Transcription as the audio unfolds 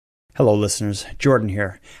Hello, listeners. Jordan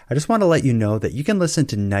here. I just want to let you know that you can listen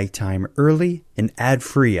to Nighttime early and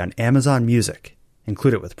ad-free on Amazon Music.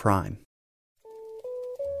 Include it with Prime.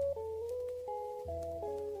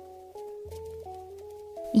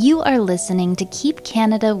 You are listening to Keep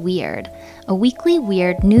Canada Weird, a weekly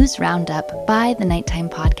weird news roundup by the Nighttime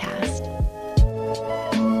Podcast.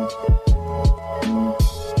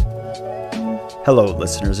 Hello,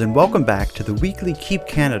 listeners, and welcome back to the weekly Keep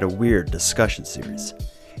Canada Weird discussion series.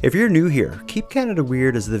 If you're new here, Keep Canada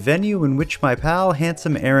Weird is the venue in which my pal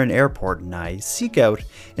Handsome Aaron Airport and I seek out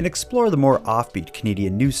and explore the more offbeat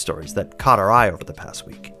Canadian news stories that caught our eye over the past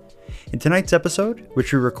week. In tonight's episode,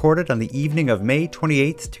 which we recorded on the evening of May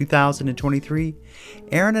 28th, 2023,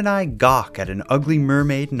 Aaron and I gawk at an ugly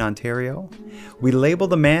mermaid in Ontario. We label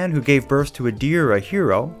the man who gave birth to a deer a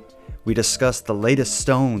hero. We discuss the latest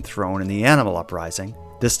stone thrown in the animal uprising,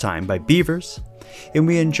 this time by beavers. And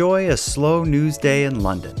we enjoy a slow news day in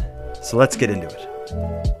London. So let's get into it.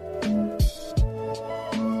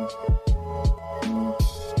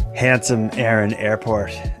 Handsome Aaron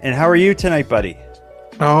Airport. And how are you tonight, buddy?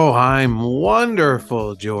 Oh, I'm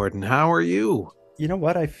wonderful, Jordan. How are you? You know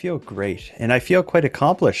what? I feel great. And I feel quite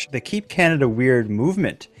accomplished. The Keep Canada Weird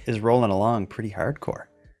movement is rolling along pretty hardcore.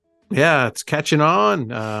 Yeah, it's catching on.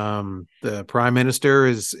 The Prime Minister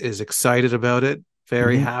is excited about it.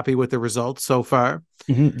 Very happy with the results so far.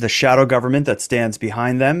 The shadow government that stands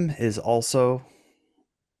behind them is also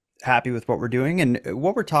happy with what we're doing. And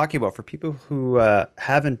what we're talking about, for people who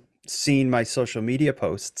haven't seen my social media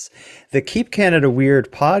posts, the Keep Canada Weird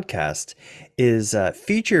podcast is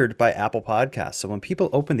featured by Apple Podcasts. So when people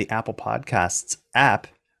open the Apple Podcasts app,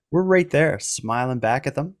 we're right there smiling back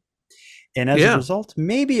at them. And as a result,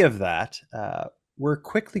 maybe of that, we're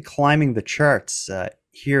quickly climbing the charts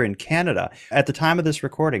here in Canada. At the time of this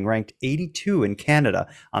recording, ranked 82 in Canada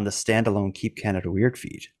on the standalone Keep Canada Weird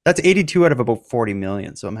feed. That's 82 out of about 40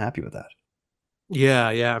 million, so I'm happy with that.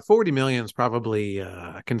 Yeah. 40 million is probably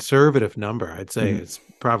a conservative number. I'd say it's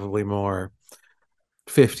probably more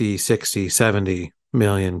 50, 60, 70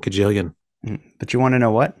 million, kajillion. But you want to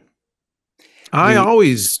know what? I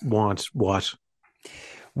always want what?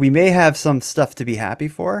 We may have some stuff to be happy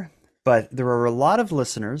for, but there are a lot of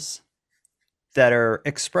listeners that are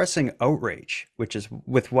expressing outrage, which is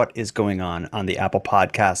with what is going on the Apple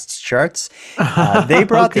Podcasts charts. They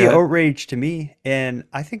brought the outrage to me, and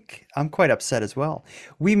I think I'm quite upset as well.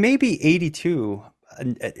 We may be 82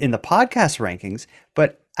 in the podcast rankings,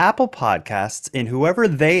 but Apple Podcasts and whoever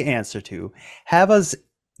they answer to have us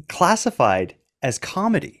classified as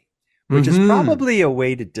comedy, which is probably a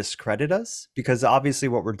way to discredit us, because obviously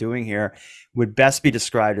what we're doing here would best be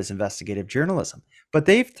described as investigative journalism. But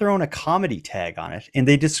they've thrown a comedy tag on it, and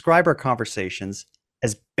they describe our conversations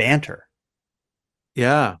as banter.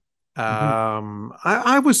 Yeah.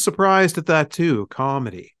 I was surprised at that too.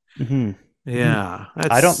 Comedy. Yeah.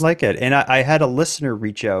 I don't like it. And I had a listener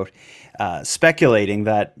reach out speculating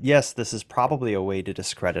that, yes, this is probably a way to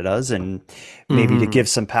discredit us and maybe to give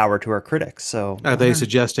some power to our critics. So are they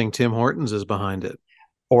suggesting Tim Hortons is behind it?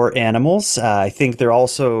 Or animals? I think they're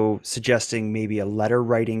also suggesting maybe a letter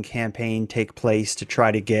writing campaign take place to try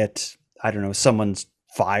to get, I don't know, someone's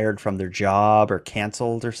fired from their job or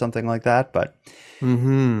canceled or something like that. But I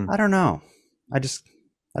don't know. I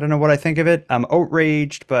don't know what I think of it. I'm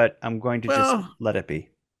outraged, but I'm going to just let it be.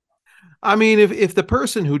 I mean, if the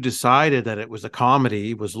person who decided that it was a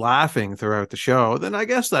comedy was laughing throughout the show, then I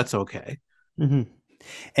guess that's okay.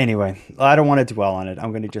 Anyway, I don't want to dwell on it.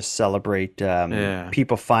 I'm going to just celebrate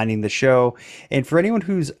people finding the show. And for anyone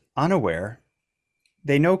who's unaware,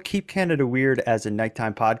 they know Keep Canada Weird as a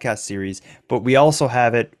nighttime podcast series, but we also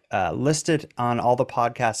have it listed on all the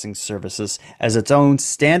podcasting services as its own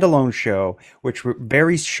standalone show, which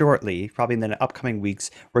very shortly, probably in the upcoming weeks,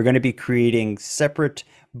 we're going to be creating separate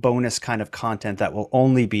bonus kind of content that will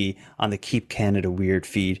only be on the Keep Canada Weird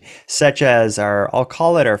feed, such as I'll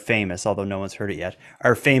call it our famous, although no one's heard it yet,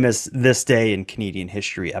 our famous This Day in Canadian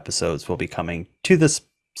History episodes will be coming to this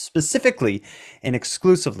specifically and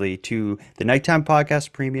exclusively to the Nighttime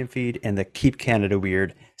Podcast Premium feed and the Keep Canada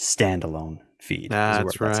Weird standalone feed.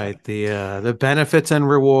 That's right. The benefits and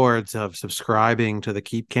rewards of subscribing to the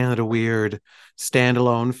Keep Canada Weird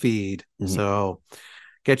standalone feed. So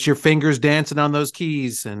get your fingers dancing on those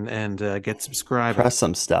keys and get subscribed. Press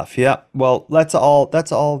some stuff. Yeah. Well, that's all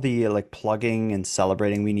the plugging and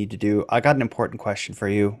celebrating we need to do. I got an important question for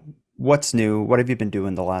you. What's new? What have you been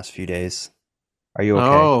doing the last few days? Are you okay?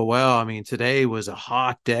 Oh, well, I mean, today was a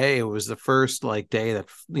hot day. It was the first day that,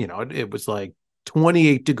 it was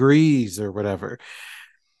 28 degrees or whatever.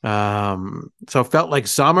 So it felt like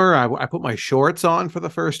summer. I put my shorts on for the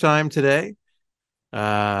first time today.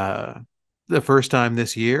 Uh, the first time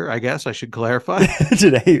this year, I guess I should clarify.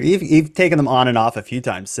 Today. You've taken them on and off a few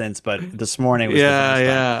times since, but this morning was the Yeah,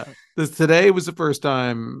 first time. yeah. Today was the first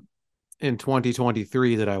time in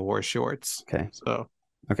 2023 that I wore shorts. Okay. So,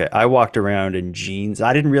 Okay, I walked around in jeans.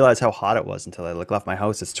 I didn't realize how hot it was until I left my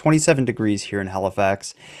house. It's 27 degrees here in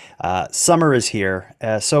Halifax. Summer is here.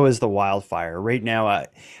 So is the wildfire. Right now,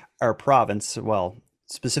 our province, well,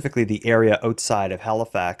 specifically the area outside of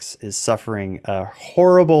Halifax, is suffering a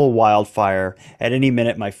horrible wildfire. At any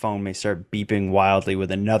minute, my phone may start beeping wildly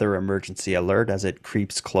with another emergency alert as it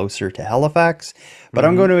creeps closer to Halifax. But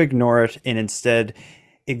I'm going mhm. to ignore it and instead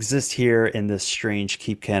exist here in this strange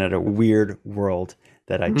Keep Canada weird world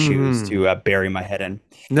that I choose Mhm. to bury my head in.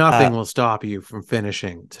 Uh, Nothing will stop you from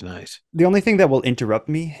finishing tonight. the only thing that will interrupt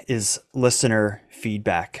me is listener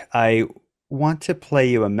feedback. I want to play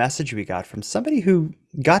you a message we got from somebody who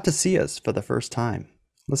got to see us for the first time.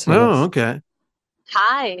 Listen to Oh, this. okay.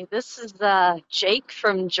 Hi, this is Jake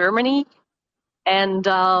from Germany, and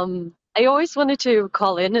I always wanted to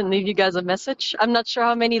call in and leave you guys a message. I'm not sure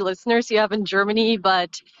how many listeners you have in Germany,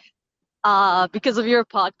 but because of your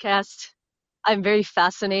podcast, I'm very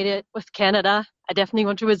fascinated with Canada. I definitely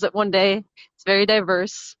want to visit one day. It's very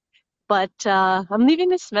diverse, but I'm leaving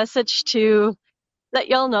this message to let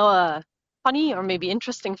y'all know a funny or maybe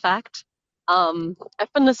interesting fact.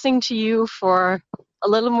 I've been listening to you for a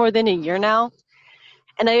little more than a year now,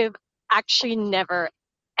 and I've actually never,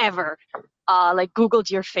 ever like Googled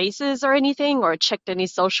your faces or anything or checked any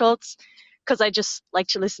socials because I just like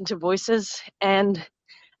to listen to voices. And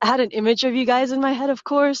I had an image of you guys in my head, of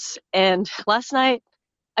course. And last night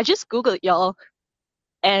I just Googled y'all,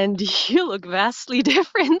 and you look vastly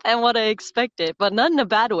different than what I expected, but not in a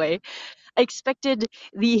bad way. I expected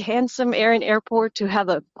the handsome Aaron Airport to have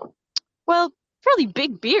a, well, fairly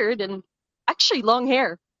big beard and actually long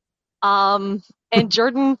hair. Um, and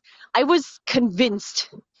Jordan, I was convinced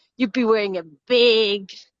you'd be wearing a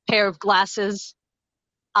big pair of glasses.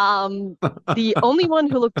 The only one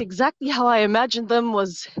who looked exactly how I imagined them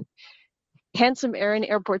was handsome Aaron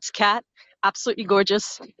Airport's cat. Absolutely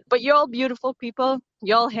gorgeous. But you're all beautiful people.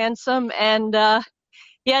 You're all handsome. And yeah,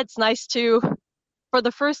 it's nice to, for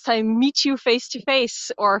the first time, meet you face to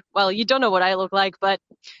face. Or, well, you don't know what I look like, but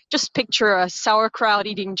just picture a sauerkraut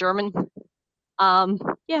eating German. Um,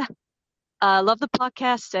 yeah, love the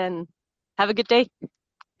podcast and have a good day.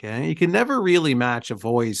 Okay. You can never really match a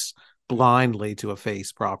voice blindly to a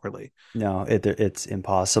face properly. No, it's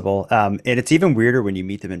impossible. And it's even weirder when you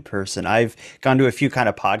meet them in person. I've gone to a few kind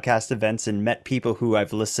of podcast events and met people who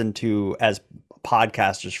I've listened to as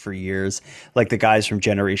podcasters for years, like the guys from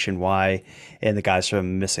Generation Y and the guys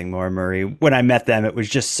from Missing More Murray. When I met them, it was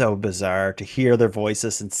just so bizarre to hear their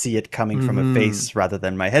voices and see it coming from a Hmm. face rather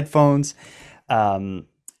than my headphones. Um,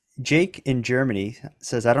 Jake in Germany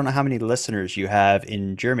says, I don't know how many listeners you have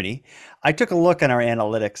in Germany. I took a look at our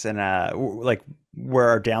analytics and like where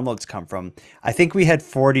our downloads come from. I think we had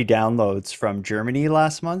 40 downloads from Germany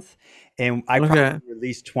last month, and I probably Okay.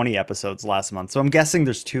 released 20 episodes last month. So I'm guessing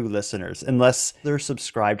there's two listeners. Unless they're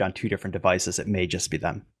subscribed on two different devices, it may just be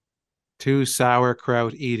them. Two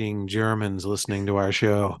sauerkraut eating Germans listening to our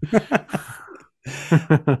show.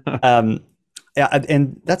 Um, yeah,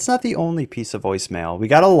 and that's not the only piece of voicemail. We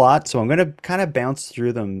got a lot, so I'm going to kind of bounce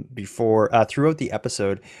through them before throughout the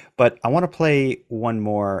episode. But I want to play one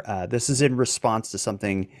more. This is in response to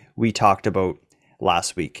something we talked about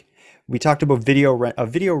last week. We talked about a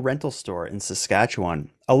video rental store in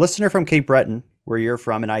Saskatchewan. A listener from Cape Breton, where you're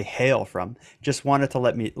from and I hail from, just wanted to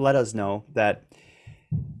let us know that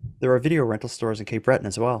there are video rental stores in Cape Breton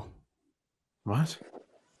as well. What?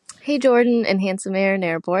 Hey Jordan and Handsome Aaron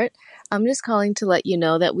Airport. I'm just calling to let you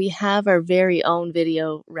know that we have our very own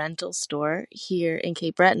video rental store here in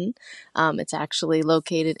Cape Breton. It's actually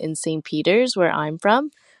located in St. Peter's, where I'm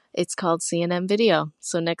from. It's called C&M Video.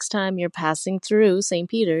 So next time you're passing through St.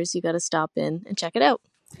 Peter's, you got to stop in and check it out.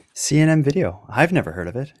 CNM Video. I've never heard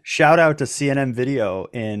of it. Shout out to CNM Video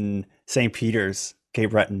in St. Peter's,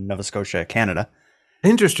 Cape Breton, Nova Scotia, Canada.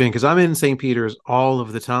 Interesting, because I'm in St. Peter's all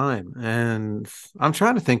of the time, and I'm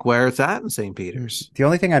trying to think where it's at in St. Peter's. The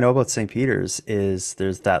only thing I know about St. Peter's is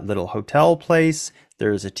there's that little hotel place.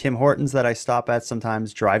 There's a Tim Hortons that I stop at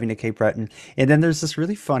sometimes driving to Cape Breton. And then there's this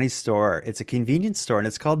really funny store. It's a convenience store and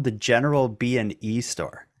it's called the General B&E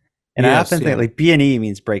store. And I Yes, often think yeah. like B&E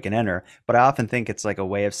means break and enter, but I often think it's like a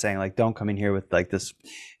way of saying like don't come in here with like this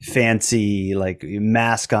fancy like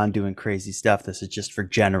mask on doing crazy stuff. This is just for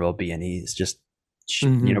general B&Es. Just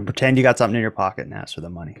Hmm. pretend you got something in your pocket and ask for the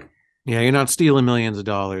money. Yeah, you're not stealing millions of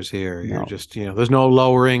dollars here. You're No. just, there's no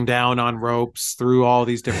lowering down on ropes through all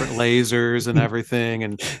these different lasers and everything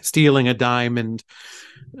and stealing a diamond.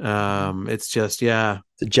 It's just, yeah,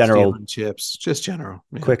 The general stealing chips, just general.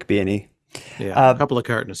 Yeah. quick B&E. Yeah. A couple of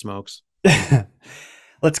carton of smokes.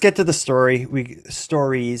 Let's get to the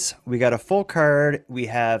stories. We got a full card. We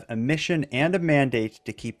have a mission and a mandate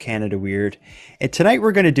to keep Canada weird. And tonight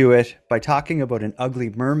we're going to do it by talking about an ugly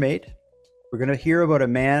mermaid. We're going to hear about a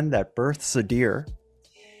man that births a deer.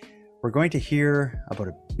 We're going to hear about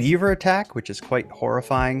a beaver attack, which is quite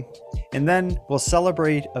horrifying. And then we'll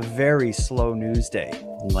celebrate a very slow news day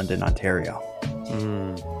in London, Ontario.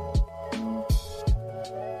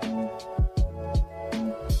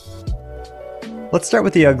 Let's start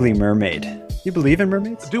with the ugly mermaid. You believe in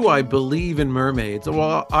mermaids? Do I believe in mermaids?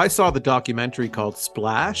 Well, I saw the documentary called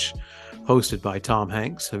Splash, hosted by Tom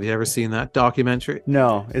Hanks. Have you ever seen that documentary?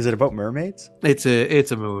 No. Is it about mermaids? It's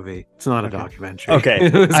a movie. It's not a documentary. Okay.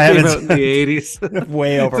 It came out in the 80s.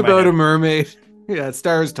 Way over It's about a mermaid. Yeah, it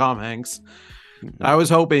stars Tom Hanks. I was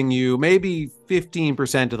hoping maybe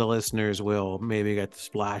 15% of the listeners will maybe get the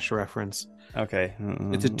Splash reference. Okay.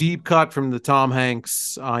 It's a deep cut from the Tom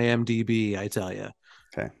Hanks IMDb, I tell you.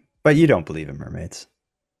 Okay. But you don't believe in mermaids.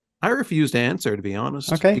 I refuse to answer, to be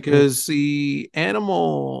honest. Okay. Because the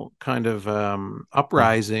animal kind of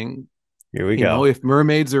uprising, Here we go. if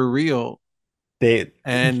mermaids are real,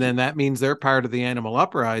 and then that means they're part of the animal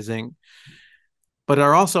uprising, but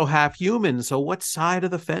are also half human. So what side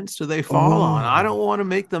of the fence do they fall on? I don't want to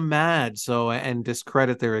make them mad and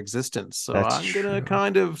discredit their existence. So I'm going to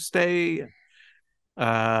kind of stay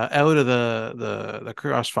out of the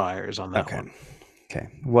crossfires on that one. Okay.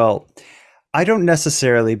 Well, I don't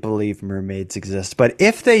necessarily believe mermaids exist, but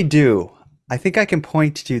if they do, I think I can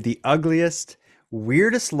point to the ugliest,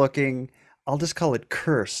 weirdest looking, I'll just call it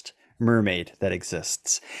cursed mermaid that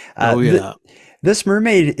exists. This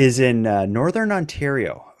mermaid is in northern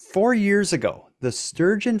Ontario. 4 years ago, the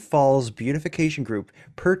Sturgeon Falls Beautification Group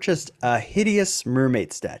purchased a hideous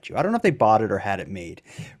mermaid statue. I don't know if they bought it or had it made.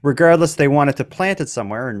 Regardless, they wanted to plant it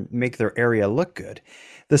somewhere and make their area look good.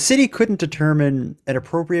 The city couldn't determine an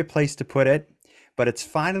appropriate place to put it, but it's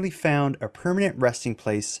finally found a permanent resting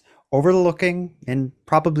place overlooking and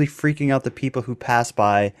probably freaking out the people who pass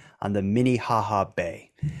by on the Minnehaha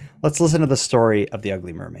Bay. Let's listen to the story of the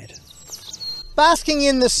ugly mermaid. Basking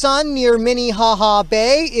in the sun near Minnehaha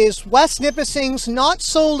Bay is West Nipissing's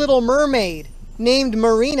not-so-little mermaid. Named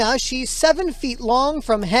Marina, she's 7 feet long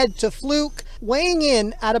from head to fluke, weighing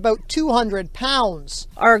in at about 200 pounds.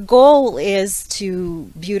 Our goal is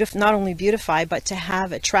to not only beautify, but to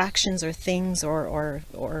have attractions or things or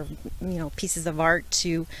pieces of art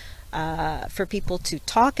for people to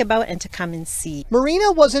talk about and to come and see.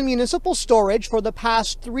 Marina was in municipal storage for the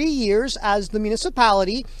past 3 years as the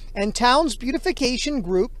municipality and town's beautification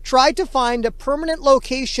group tried to find a permanent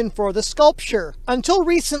location for the sculpture. Until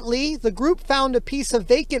recently, the group found a piece of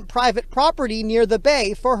vacant private property near the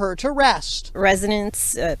bay for her to rest.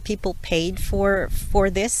 Residents, people paid for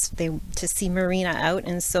this to see Marina out,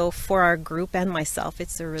 and so for our group and myself,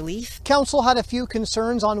 it's a relief. Council had a few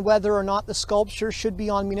concerns on whether or not the sculpture should be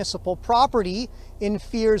on municipal property, in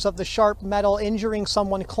fears of the sharp metal injuring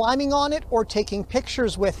someone climbing on it or taking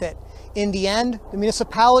pictures with it. In the end, the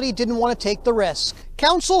municipality didn't want to take the risk.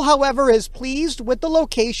 Council, however, is pleased with the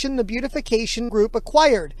location the beautification group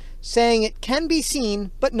acquired, saying it can be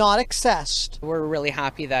seen but not accessed. We're really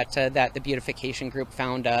happy that the beautification group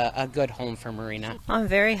found a good home for Marina. I'm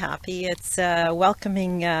very happy. It's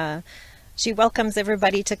welcoming. She welcomes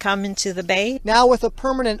everybody to come into the bay. Now with a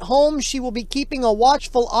permanent home, she will be keeping a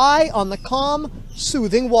watchful eye on the calm,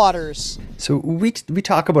 soothing waters. So we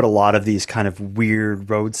talk about a lot of these kind of weird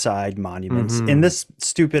roadside monuments, and this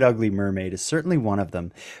stupid, ugly mermaid is certainly one of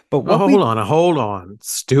them. But hold on.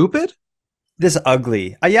 Stupid? This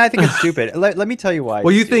ugly. Yeah, I think it's stupid. Let me tell you why.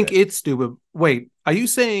 Well, you think it's stupid. Wait, are you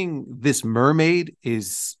saying this mermaid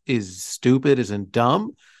is stupid as in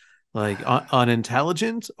dumb? Like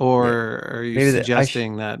unintelligent, or are you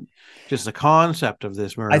suggesting that just the concept of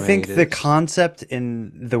this mermaid? I think the concept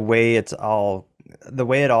and the way it all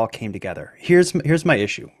came together. Here's my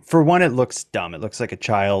issue. For one, it looks dumb. It looks like a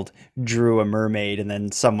child drew a mermaid and then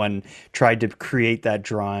someone tried to create that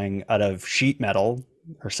drawing out of sheet metal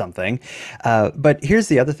or something. But here's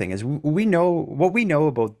the other thing: is we know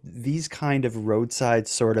about these kind of roadside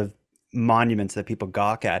sort of monuments that people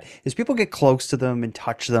gawk at is people get close to them and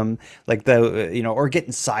touch them, like or get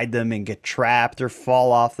inside them and get trapped or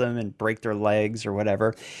fall off them and break their legs or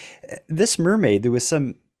whatever. This mermaid, there was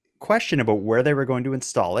some question about where they were going to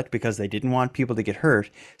install it because they didn't want people to get hurt.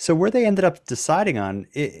 So where they ended up deciding on,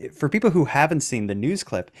 for people who haven't seen the news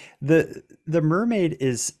clip, the mermaid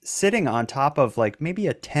is sitting on top of like maybe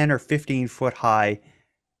a 10 or 15-foot high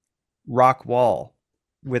rock wall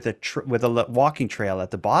with a walking trail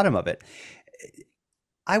at the bottom of it.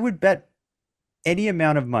 I would bet any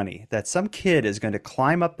amount of money that some kid is going to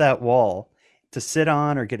climb up that wall to sit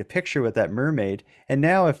on or get a picture with that mermaid. And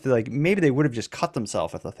now if like maybe they would have just cut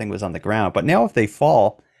themselves if the thing was on the ground, but now if they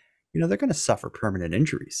fall, they're going to suffer permanent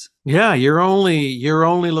injuries. Yeah, you're only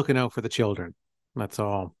looking out for the children. That's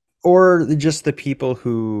all. Or just the people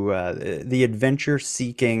who the adventure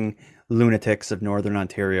seeking lunatics of Northern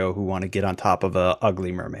Ontario who want to get on top of a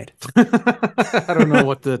ugly mermaid. I don't know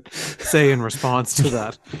what to say in response to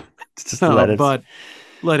that. Just but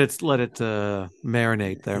let it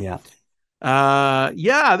marinate there. Yeah.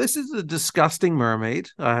 This is a disgusting mermaid.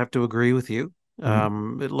 I have to agree with you.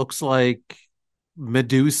 It looks like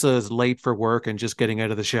Medusa is late for work and just getting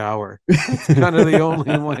out of the shower. It's kind of the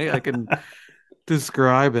only way I can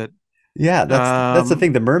describe it. Yeah, that's the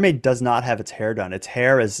thing. The mermaid does not have its hair done. Its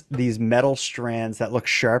hair is these metal strands that look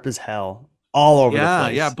sharp as hell all over the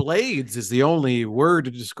place. Yeah, blades is the only word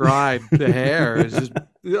to describe the hair. It's just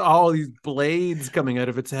all these blades coming out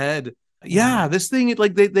of its head. Yeah, this thing,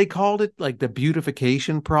 like they called it like the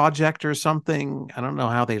beautification project or something. I don't know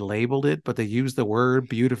how they labeled it, but they used the word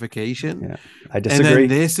beautification. Yeah, I disagree. And then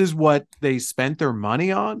this is what they spent their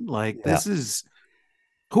money on. Like this is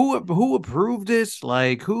who approved it?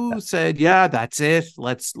 Like who said, yeah, that's it.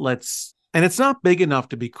 Let's and it's not big enough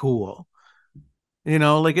to be cool.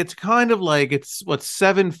 Like it's kind of like it's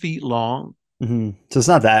 7 feet long. Mm-hmm. So it's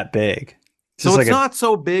not that big. So it's not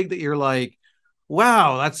so big that you're like,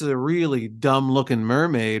 wow, that's a really dumb looking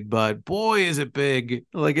mermaid, but boy, is it big.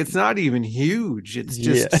 Like it's not even huge. It's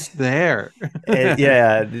just there.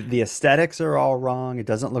 The aesthetics are all wrong. It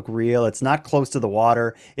doesn't look real. It's not close to the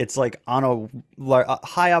water. It's like on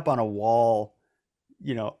high up on a wall,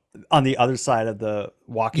 on the other side of the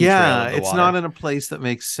walking trail. Yeah, it's not in a place that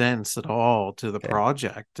makes sense at all to the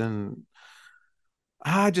project. And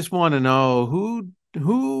I just want to know who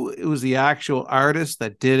was the actual artist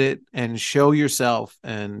that did it, and show yourself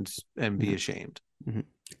and be ashamed. Mm-hmm.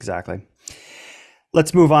 Exactly.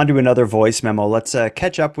 Let's move on to another voice memo. Let's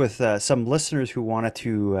catch up with some listeners who wanted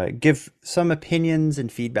to give some opinions and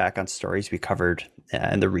feedback on stories we covered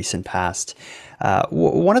in the recent past.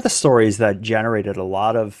 One of the stories that generated a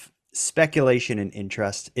lot of speculation and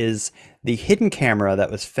interest is the hidden camera that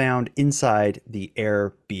was found inside the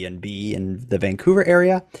Airbnb in the Vancouver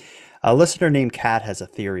area. A listener named Kat has a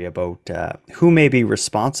theory about who may be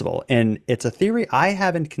responsible, and it's a theory I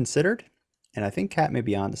haven't considered, and I think Kat may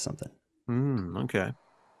be onto something. Okay.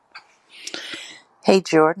 Hey,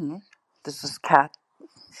 Jordan. This is Kat.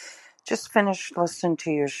 Just finished listening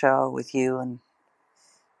to your show with you and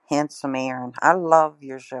Handsome Aaron. I love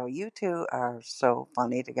your show. You two are so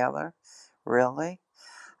funny together. Really.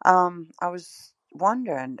 I was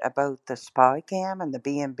wondering about the spy cam and the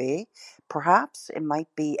B&B. Perhaps it might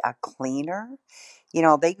be a cleaner.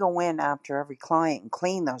 They go in after every client and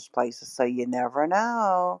clean those places, so you never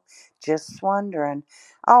know. Just wondering.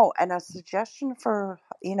 Oh, and a suggestion for,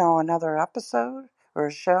 another episode or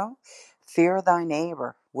a show. Fear Thy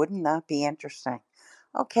Neighbor. Wouldn't that be interesting?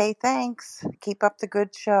 Okay, thanks. Keep up the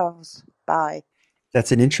good shows. Bye.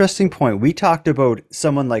 That's an interesting point. We talked about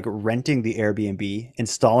someone like renting the Airbnb,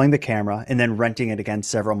 installing the camera, and then renting it again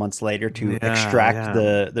several months later to extract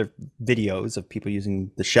the videos of people using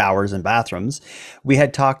the showers and bathrooms. We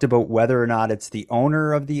had talked about whether or not it's the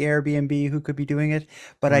owner of the Airbnb who could be doing it,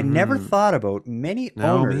 but I never thought about many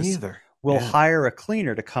owners will hire a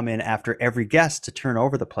cleaner to come in after every guest to turn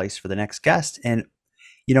over the place for the next guest. And,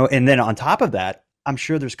 and then on top of that, I'm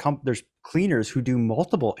sure there's cleaners who do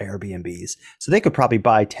multiple Airbnbs. So they could probably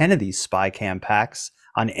buy 10 of these spy cam packs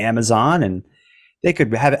on Amazon, and they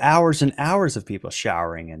could have hours and hours of people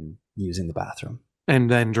showering and using the bathroom.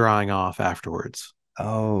 And then drying off afterwards.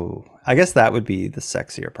 Oh, I guess that would be the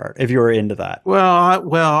sexier part if you were into that. Well,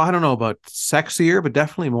 I don't know about sexier, but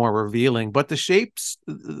definitely more revealing. But the shapes,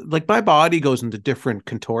 like my body goes into different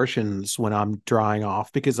contortions when I'm drying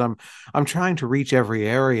off because I'm trying to reach every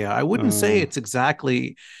area. I wouldn't say it's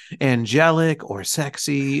exactly angelic or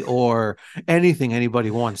sexy or anything anybody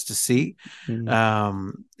wants to see.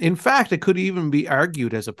 In fact, it could even be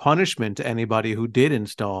argued as a punishment to anybody who did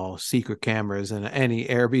install secret cameras in any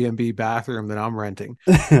Airbnb bathroom that I'm renting.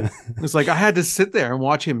 It's like I had to sit there and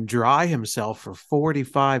watch him dry himself for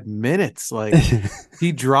 45 minutes. Like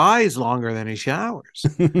he dries longer than he showers.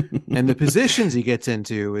 And the positions he gets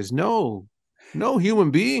into is no human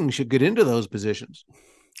being should get into those positions.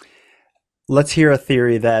 Let's hear a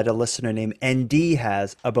theory that a listener named ND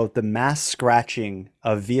has about the mass scratching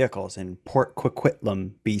of vehicles in Port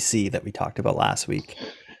Coquitlam, BC, that we talked about last week.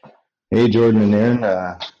 Hey, Jordan and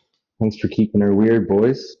Aaron. Thanks for keeping her weird,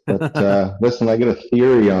 boys. But listen, I got a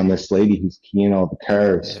theory on this lady who's keying all the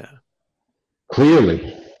cars. Yeah.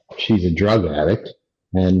 Clearly, she's a drug addict,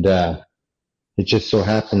 and it just so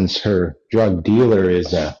happens her drug dealer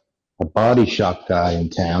is a body shop guy in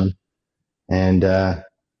town, and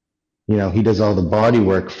he does all the body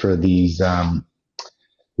work for these car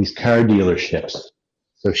dealerships.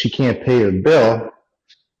 So she can't pay her bill,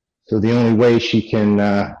 so the only way she can,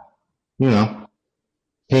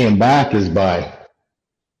 pay him back is by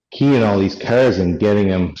keying all these cars and getting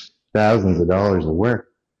him thousands of dollars of work.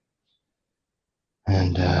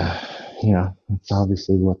 And, that's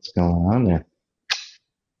obviously what's going on there.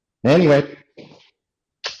 Anyway,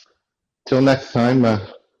 till next time,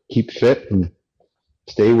 keep fit and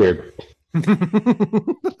stay weird.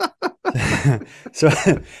 so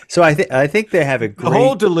I think they have a great... The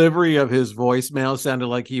whole delivery of his voicemail sounded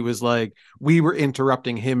like he was like, we were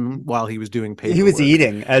interrupting him while he was doing paperwork. He was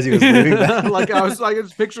eating as he was leaving. I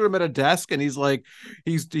was picturing him at a desk, and he's like,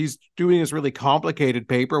 he's doing this really complicated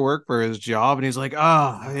paperwork for his job, and he's like,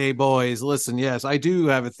 hey boys, listen, yes, I do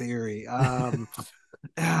have a theory. 1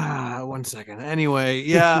 second. Anyway,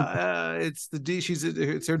 yeah,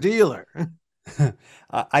 it's her dealer.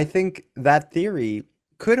 I think that theory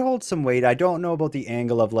could hold some weight. I don't know about the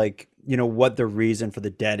angle of what the reason for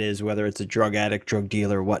the debt is, whether it's a drug addict, drug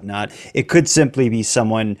dealer, or whatnot. It could simply be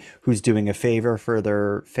someone who's doing a favor for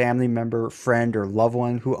their family member, friend, or loved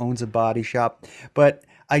one who owns a body shop. But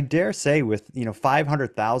I dare say with,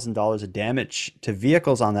 $500,000 of damage to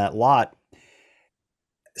vehicles on that lot,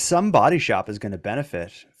 some body shop is going to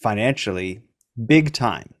benefit financially big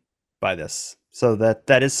time by this. So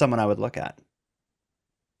that is someone I would look at.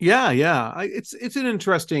 Yeah. It's an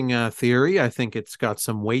interesting theory. I think it's got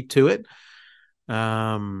some weight to it.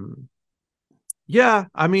 Yeah,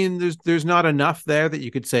 I mean, there's not enough there that you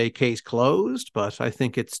could say case closed, but I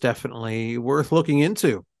think it's definitely worth looking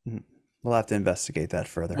into. We'll have to investigate that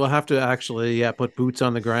further. We'll have to actually put boots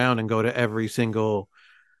on the ground and go to every single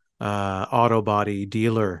auto body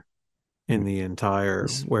dealer in the entire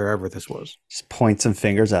wherever this was. Just point some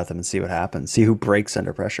fingers at them and see what happens. See who breaks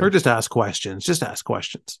under pressure. Or just ask questions.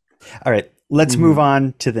 All right, let's move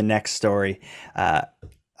on to the next story. I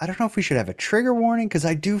don't know if we should have a trigger warning because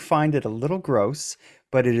I do find it a little gross,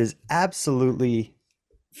 but it is absolutely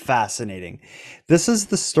fascinating. This is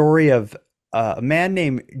the story of a man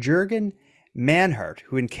named Jürgen Manhart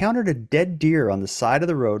who encountered a dead deer on the side of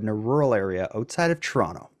the road in a rural area outside of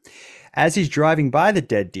Toronto. As he's driving by the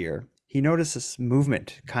dead deer, he noticed this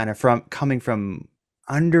movement coming from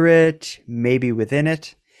under it, maybe within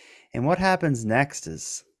it. And what happens next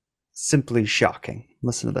is simply shocking.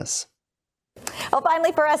 Listen to this. Well,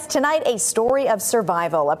 finally for us tonight, a story of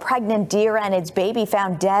survival. A pregnant deer and its baby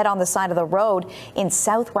found dead on the side of the road in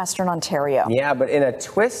southwestern Ontario. Yeah, but in a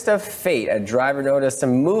twist of fate, a driver noticed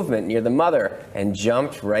some movement near the mother and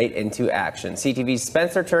jumped right into action. CTV's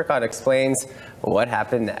Spencer Turcott explains what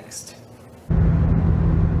happened next.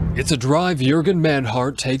 It's a drive Jürgen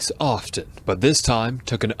Manhart takes often, but this time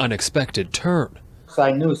took an unexpected turn. So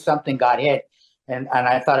I knew something got hit, and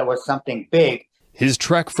I thought it was something big. His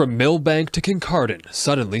trek from Millbank to Kincardine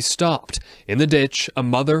suddenly stopped. In the ditch, a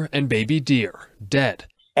mother and baby deer, dead.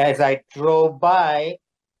 As I drove by,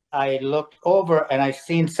 I looked over and I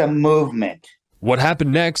seen some movement. What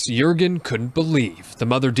happened next, Jürgen couldn't believe. The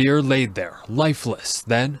mother deer laid there, lifeless.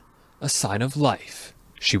 Then, a sign of life.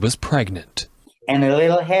 She was pregnant. And a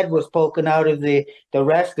little head was poking out of the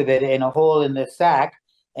rest of it in a hole in the sack.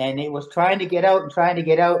 And it was trying to get out,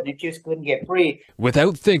 and it just couldn't get free.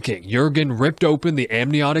 Without thinking, Jürgen ripped open the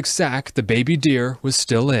amniotic sac the baby deer was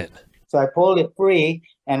still in. So I pulled it free,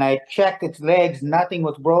 and I checked its legs. Nothing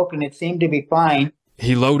was broken. It seemed to be fine.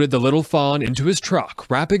 He loaded the little fawn into his truck,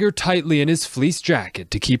 wrapping her tightly in his fleece jacket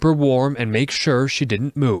to keep her warm and make sure she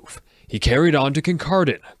didn't move. He carried on to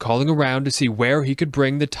Kincardine, calling around to see where he could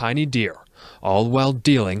bring the tiny deer, all while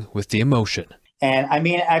dealing with the emotion. And I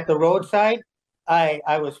mean, at the roadside,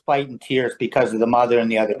 I was fighting tears because of the mother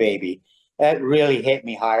and the other baby. That really hit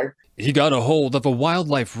me hard. He got a hold of a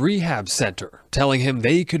wildlife rehab center, telling him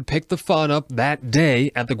they could pick the fawn up that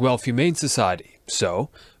day at the Guelph Humane Society. So,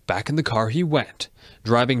 back in the car he went,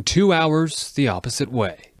 driving 2 hours the opposite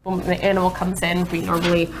way. When the animal comes in, we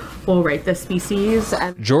normally will rate the species.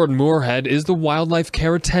 Jordan Moorhead is the wildlife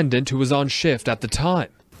care attendant who was on shift at the time.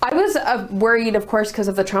 I was worried, of course, because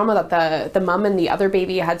of the trauma that the mom and the other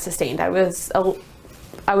baby had sustained. I was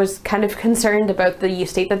I was kind of concerned about the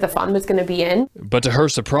state that the fawn was going to be in. But to her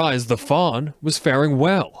surprise, the fawn was faring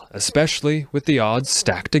well, especially with the odds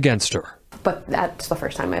stacked against her. But that's the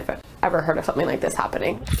first time I've ever heard of something like this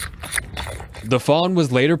happening. The fawn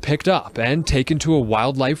was later picked up and taken to a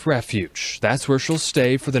wildlife refuge. That's where she'll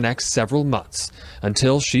stay for the next several months,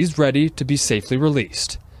 until she's ready to be safely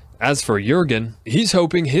released. As for Jurgen, he's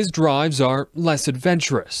hoping his drives are less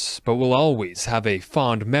adventurous, but will always have a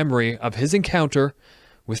fond memory of his encounter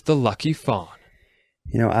with the lucky fawn.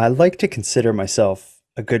 You know, I like to consider myself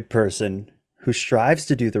a good person who strives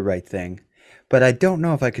to do the right thing. But I don't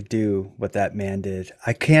know if I could do what that man did.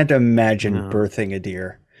 I can't imagine birthing a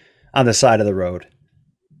deer on the side of the road.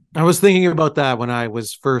 I was thinking about that when I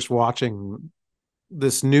was first watching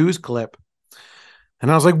this news clip. And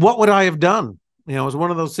I was like, what would I have done? You know, it was one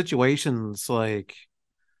of those situations like,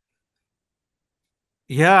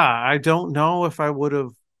 yeah, I don't know if I would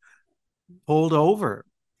have pulled over.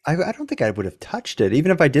 I don't think I would have touched it.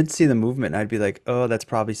 Even if I did see the movement, I'd be like, oh, that's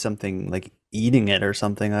probably something like eating it or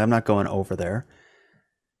something. I'm not going over there.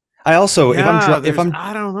 I also, if I'm,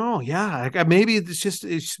 I don't know. Yeah. Maybe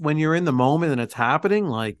it's when you're in the moment and it's happening,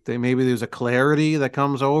 like maybe there's a clarity that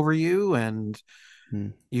comes over you and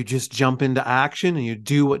you just jump into action and you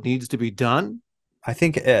do what needs to be done. I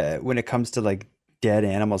think when it comes to like dead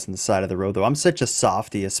animals on the side of the road, though, I'm such a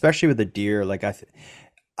softie, especially with a deer. Like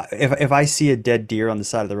if I see a dead deer on the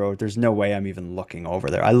side of the road, there's no way I'm even looking over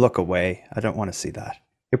there. I look away. I don't want to see that.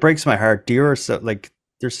 It breaks my heart. Deer are so like,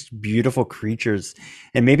 they're such beautiful creatures.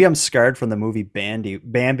 And maybe I'm scarred from the movie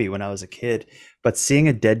Bambi when I was a kid, but seeing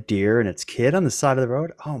a dead deer and its kid on the side of the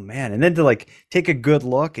road, oh man. And then to like take a good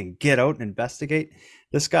look and get out and investigate.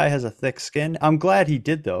 This guy has a thick skin. I'm glad he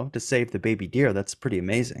did though, to save the baby deer. That's pretty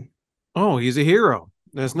amazing. Oh, he's a hero.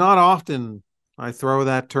 There's not often I throw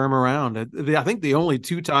that term around. I think the only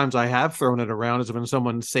 2 times I have thrown it around is when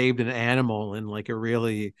someone saved an animal in like a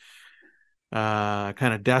really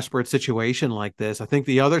kind of desperate situation like this. I think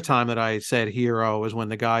the other time that I said hero was when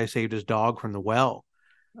the guy saved his dog from the well.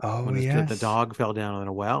 Oh, when yes. The dog fell down in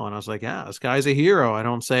a well. And I was like, yeah, this guy's a hero. I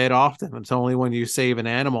don't say it often. It's only when you save an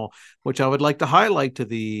animal, which I would like to highlight to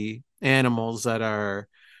the animals that are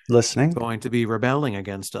listening, going to be rebelling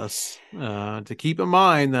against us, to keep in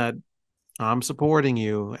mind that I'm supporting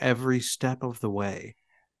you every step of the way.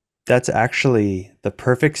 That's actually the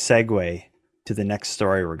perfect segue to the next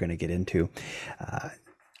story we're going to get into.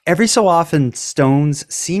 Every so often,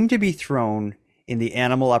 stones seem to be thrown in the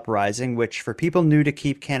animal uprising, which for people new to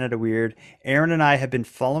Keep Canada Weird, Aaron and I have been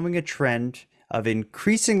following a trend of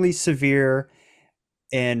increasingly severe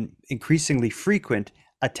and increasingly frequent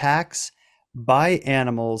attacks by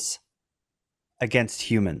animals against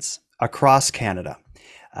humans across Canada.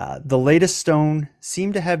 The latest stone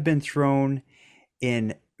seemed to have been thrown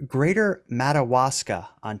in Greater Madawaska,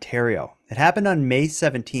 Ontario. It happened on May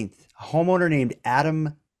 17th. A homeowner named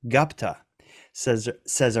Adam Gupta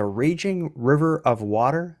says a raging river of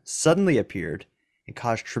water suddenly appeared and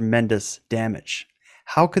caused tremendous damage.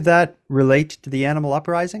 How could that relate to the animal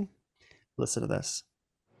uprising? Listen to this.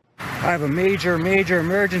 I have a major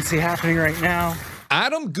emergency happening right now.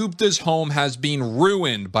 Adam Gupta's home has been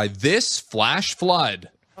ruined by this flash flood.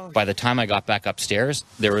 By the time I got back upstairs,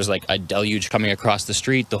 there was like a deluge coming across the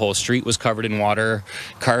street. The whole street was covered in water.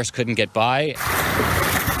 Cars couldn't get by.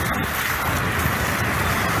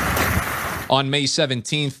 On May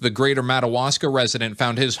 17th, the Greater Madawaska resident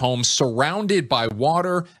found his home surrounded by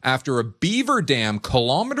water after a beaver dam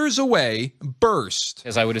kilometers away burst.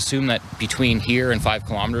 As I would assume that between here and 5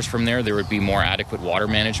 kilometers from there would be more adequate water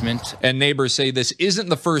management. And neighbors say this isn't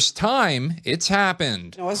the first time it's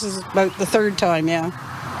happened. No, this is about the 3rd time, yeah.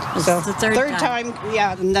 So the third time,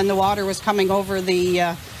 yeah. And then the water was coming over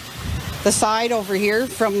the side over here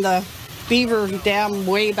from the beaver dam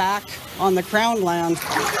way back on the Crown land.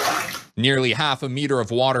 Nearly half a meter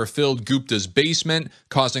of water filled Gupta's basement,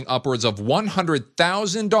 causing upwards of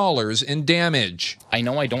 $100,000 in damage. I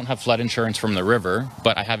know I don't have flood insurance from the river,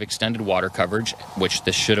 but I have extended water coverage, which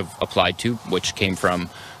this should have applied to, which came from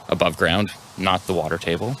above ground, not the water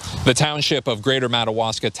table. The township of Greater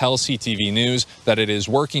Madawaska tells CTV News that it is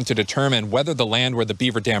working to determine whether the land where the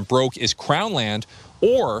beaver dam broke is Crown land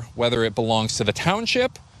or whether it belongs to the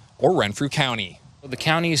township or Renfrew County. The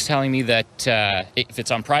county is telling me that if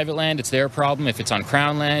it's on private land, it's their problem. If it's on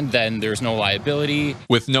Crown land, then there's no liability.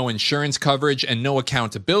 With no insurance coverage and no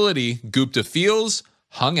accountability, Gupta feels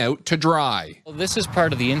hung out to dry. Well, this is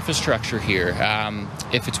part of the infrastructure here.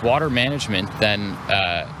 If it's water management, then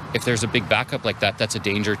if there's a big backup like that, that's a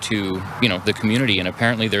danger to, the community. And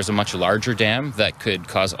apparently there's a much larger dam that could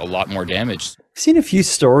cause a lot more damage. I've seen a few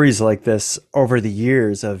stories like this over the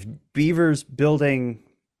years of beavers building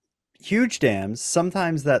huge dams,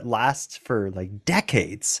 sometimes that last for like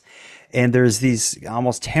decades. And there's these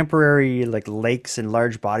almost temporary like lakes and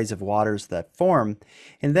large bodies of waters that form.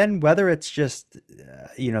 And then whether it's just,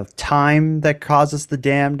 time that causes the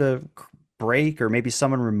dam to break, or maybe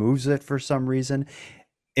someone removes it for some reason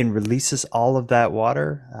and releases all of that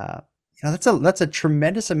water, that's a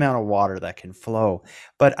tremendous amount of water that can flow.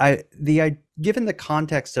 But given the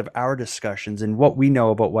context of our discussions and what we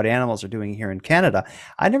know about what animals are doing here in Canada,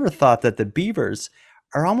 I never thought that the beavers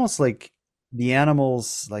are almost like the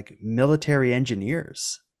animals, like military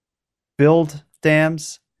engineers, build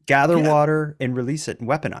dams, gather water, and release it and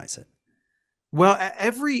weaponize it. Well,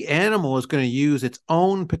 every animal is going to use its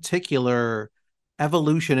own particular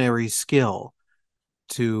evolutionary skill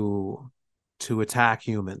to attack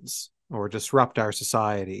humans or disrupt our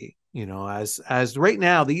society. As right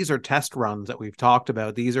now, these are test runs that we've talked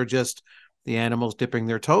about. These are just the animals dipping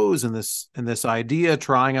their toes in this idea,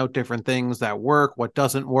 trying out different things that work, what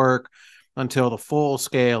doesn't work, until the full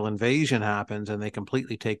scale invasion happens and they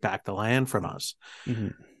completely take back the land from us. Mm-hmm.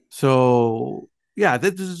 So yeah,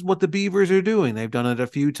 this is what the beavers are doing. They've done it a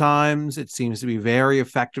few times. It seems to be very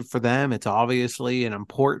effective for them. It's obviously an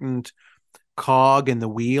important cog in the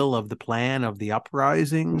wheel of the plan of the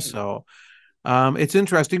uprising. So it's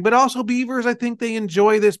interesting. But also beavers, I think they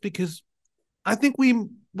enjoy this because I think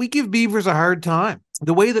we give beavers a hard time.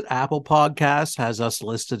 The way that Apple Podcasts has us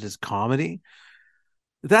listed as comedy,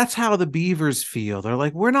 that's how the beavers feel. They're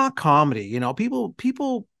like, we're not comedy.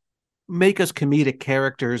 People make us comedic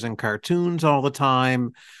characters in cartoons all the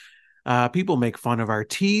time. People make fun of our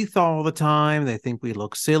teeth all the time. They think we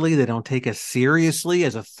look silly. They don't take us seriously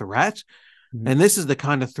as a threat. And this is the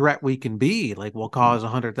kind of threat we can be. Like, we'll cause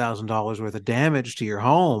 $100,000 worth of damage to your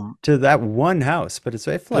home, to that one house, but it's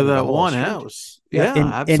to that one house. Yeah,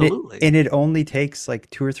 absolutely. And it only takes like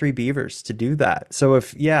 2 or 3 beavers to do that. So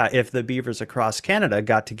if the beavers across Canada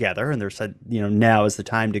got together and they said, now is the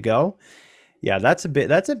time to go. Yeah, that's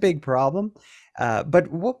a big problem.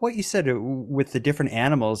 But what you said with the different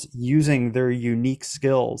animals using their unique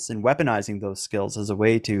skills and weaponizing those skills as a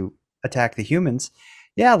way to attack the humans.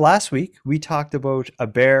 Yeah, last week we talked about a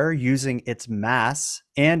bear using its mass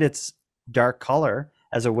and its dark color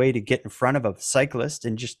as a way to get in front of a cyclist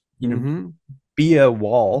and just, be a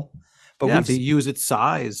wall. But to use its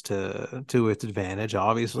size to its advantage,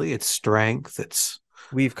 obviously, its strength,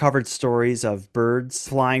 We've covered stories of birds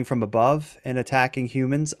flying from above and attacking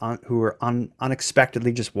humans who are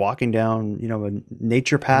unexpectedly just walking down, a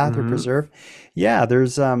nature path or preserve. Yeah,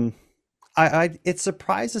 there's it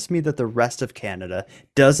surprises me that the rest of Canada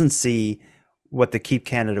doesn't see what the Keep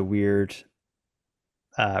Canada Weird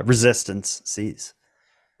resistance sees.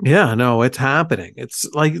 Yeah, no, it's happening. It's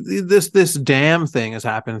like this dam thing has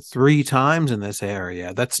happened 3 times in this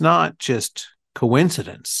area. That's not just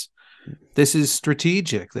coincidence. This is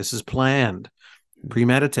strategic. This is planned,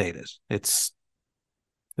 premeditated. The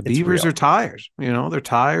beavers are tired. They're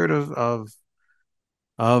tired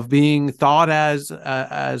of being thought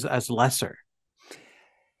as lesser.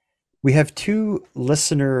 We have 2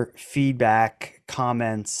 listener feedback,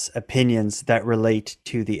 comments, opinions that relate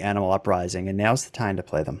to the animal uprising, and now's the time to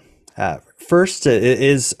play them. First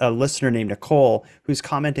is a listener named Nicole who's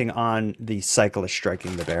commenting on the cyclist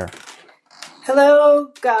striking the bear.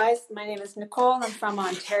 Hello, guys. My name is Nicole. I'm from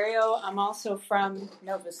Ontario. I'm also from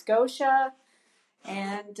Nova Scotia,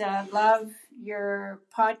 and love your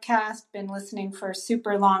podcast. Been listening for a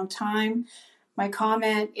super long time. My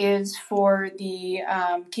comment is for the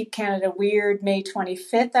Keep Canada Weird May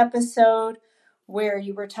 25th episode, where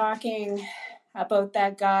you were talking about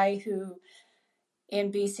that guy who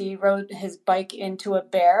in BC rode his bike into a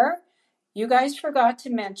bear. You guys forgot to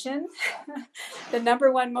mention the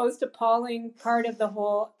number one most appalling part of the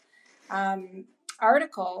whole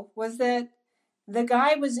article was that the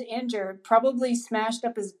guy was injured, probably smashed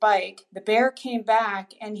up his bike. The bear came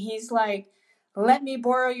back and he's like, let me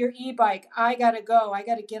borrow your e-bike. I gotta go. I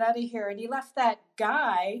gotta get out of here. And he left that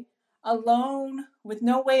guy alone with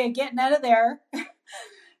no way of getting out of there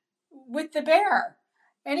with the bear.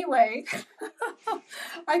 Anyway,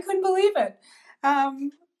 I couldn't believe it.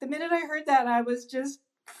 The minute I heard that, I was just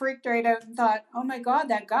freaked right out and thought, oh my God,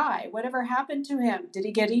 that guy, whatever happened to him? Did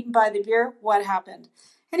he get eaten by the bear? What happened?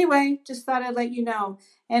 Anyway, just thought I'd let you know.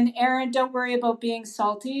 And Aaron, don't worry about being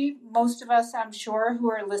salty. Most of us, I'm sure, who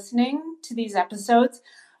are listening to these episodes,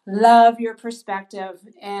 love your perspective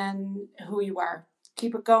and who you are.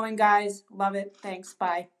 Keep it going, guys. Love it. Thanks.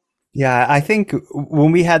 Bye. Yeah, I think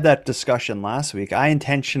when we had that discussion last week, I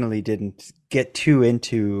intentionally didn't get too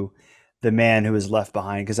into the man who was left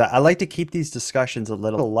behind, because I like to keep these discussions a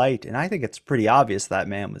little light, and I think it's pretty obvious that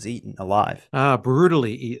man was eaten alive.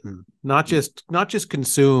 Brutally eaten, not just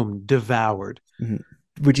consumed, devoured.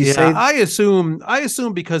 Would you say? I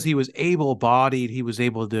assume because he was able-bodied, he was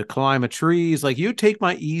able to climb a tree. He's like, you take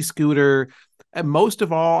my e-scooter, and most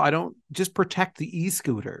of all, I don't just protect the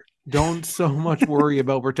e-scooter. Don't so much worry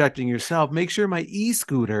about protecting yourself. Make sure my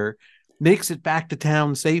e-scooter makes it back to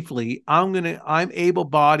town safely. I'm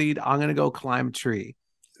able-bodied. I'm gonna go climb a tree.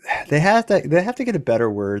 They have to get a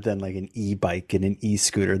better word than like an e-bike and an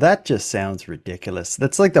e-scooter. That just sounds ridiculous.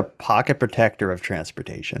 That's like the pocket protector of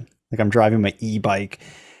transportation. Like I'm driving my e-bike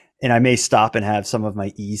and I may stop and have some of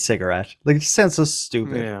my e-cigarette. Like it just sounds so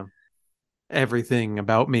stupid. Yeah. Everything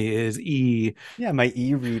about me is e. Yeah, my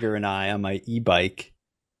e-reader and I on my e-bike.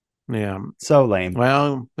 Yeah. So lame.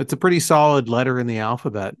 Well, it's a pretty solid letter in the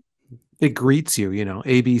alphabet. It greets you,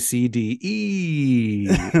 A, B, C, D, E.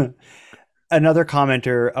 Another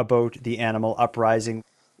commenter about the animal uprising.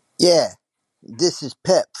 Yeah, this is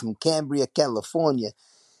Pep from Cambria, California.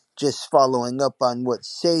 Just following up on what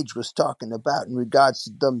Sage was talking about in regards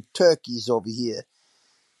to them turkeys over here.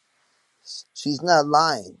 She's not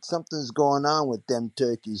lying. Something's going on with them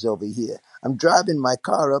turkeys over here. I'm driving my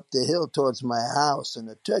car up the hill towards my house, and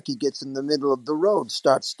a turkey gets in the middle of the road,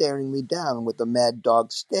 starts staring me down with a mad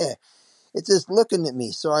dog stare. It's just looking at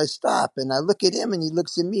me, so I stop, and I look at him, and he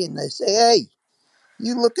looks at me, and I say, "Hey,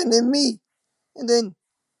 you looking at me?" And then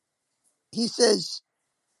he says,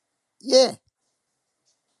 "Yeah,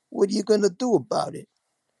 what are you going to do about it?"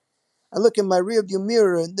 I look in my rearview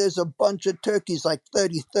mirror, and there's a bunch of turkeys, like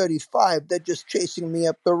 30, 35. They're just chasing me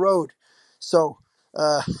up the road. So,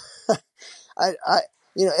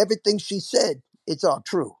 everything she said, it's all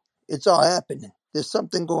true. It's all happening. There's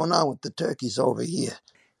something going on with the turkeys over here.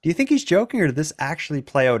 Do you think he's joking, or did this actually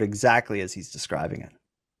play out exactly as he's describing it?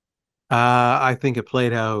 I think it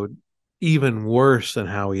played out even worse than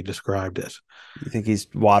how he described it. You think he's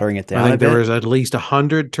watering it down? I think there was at least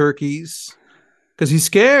 100 turkeys because he's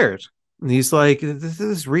scared. And he's like,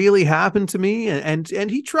 this really happened to me, and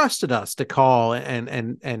he trusted us to call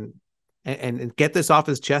and get this off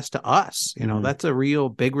his chest to us. That's a real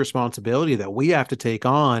big responsibility that we have to take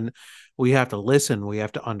on. We have to listen. We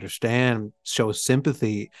have to understand, show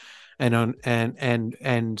sympathy, and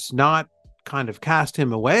not kind of cast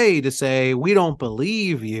him away to say we don't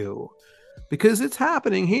believe you, because it's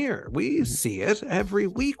happening here. We see it every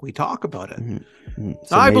week. We talk about it.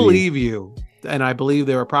 So I believe you, and I believe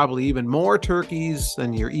there are probably even more turkeys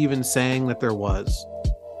than you're even saying that there was,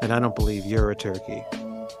 and I don't believe you're a turkey.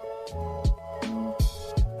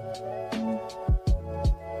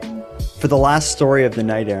 For the last story of the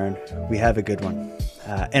night, Aaron, we have a good one.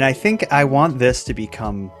 And I think I want this to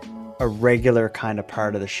become a regular kind of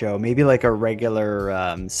part of the show, maybe like a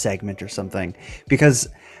regular segment or something. Because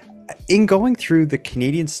in going through the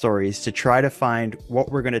Canadian stories to try to find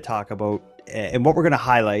what we're going to talk about and what we're going to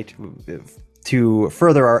highlight to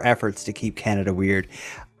further our efforts to keep Canada weird,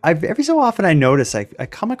 every so often I notice I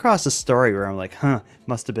come across a story where I'm like,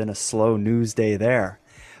 must have been a slow news day there.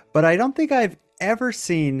 But I don't think I've ever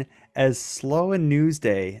seen as slow a news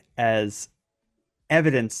day as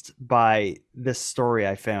evidenced by this story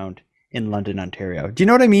I found in London, Ontario. Do you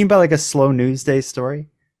know what I mean by like a slow news day story?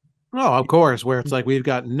 Oh, of course, where it's like we've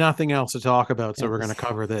got nothing else to talk about, so we're going to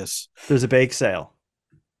cover this. There's a bake sale.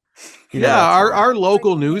 Our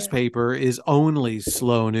local newspaper is only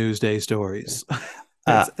slow news day stories.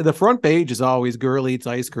 The front page is always girl eats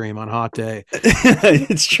ice cream on hot day.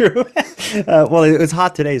 It's true. Well, it was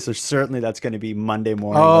hot today, so certainly that's going to be Monday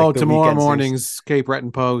morning. Oh, like tomorrow morning's Cape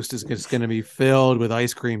Breton Post is just going to be filled with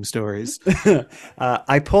ice cream stories.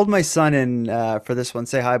 I pulled my son in for this one.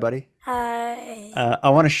 Say hi, buddy. Hi. I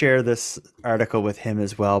want to share this article with him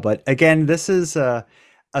as well. But again, this is a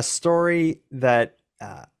story that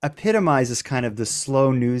epitomizes kind of the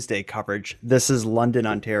slow news day coverage. This is London,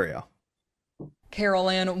 Ontario. Carol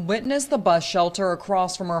Ann witnessed the bus shelter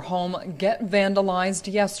across from her home get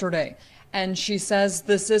vandalized yesterday. And she says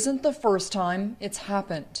this isn't the first time it's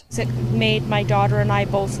happened. It made my daughter and I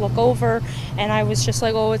both look over, and I was just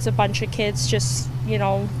like, oh, it's a bunch of kids just,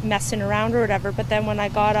 messing around or whatever. But then when I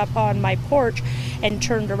got up on my porch and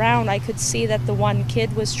turned around, I could see that the one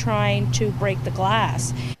kid was trying to break the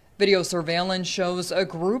glass. Video surveillance shows a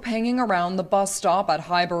group hanging around the bus stop at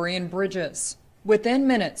Highbury and Bridges. Within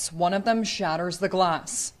minutes, one of them shatters the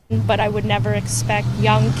glass. But I would never expect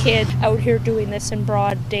young kid out here doing this in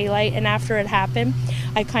broad daylight. And after it happened,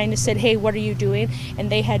 I kind of said, hey, what are you doing?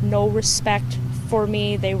 And they had no respect for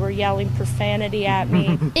me. They were yelling profanity at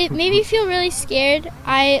me. It made me feel really scared.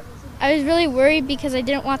 I was really worried because I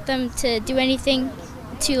didn't want them to do anything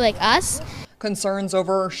to like us. Concerns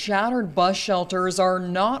over shattered bus shelters are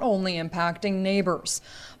not only impacting neighbors,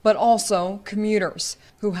 but also commuters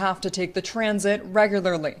who have to take the transit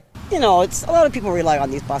regularly. You know, it's a lot of people rely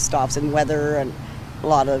on these bus stops and weather and a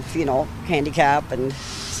lot of, you know, handicap, and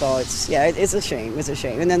so it's a shame. It's a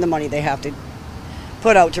shame. And then the money they have to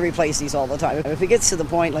put out to replace these all the time. If it gets to the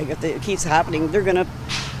point, like if it keeps happening, they're going to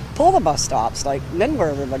pull the bus stops, like then where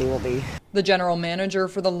everybody will be. The general manager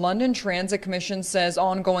for the London Transit Commission says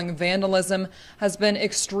ongoing vandalism has been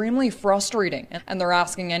extremely frustrating, and they're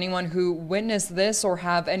asking anyone who witnessed this or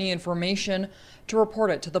have any information to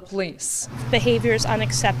report it to the police. Behavior is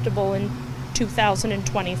unacceptable in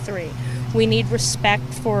 2023. We need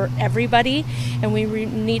respect for everybody, and we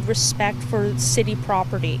need respect for city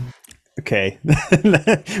property. Okay,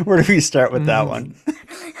 where do we start with that one?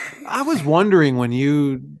 I was wondering when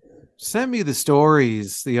you sent me the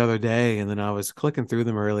stories the other day, and then I was clicking through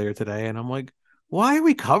them earlier today, and I'm like, why are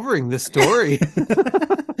we covering this story?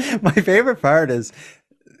 My favorite part is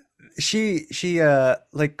she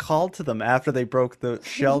like called to them after they broke the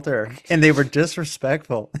shelter and they were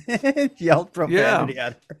disrespectful. Yelled profanity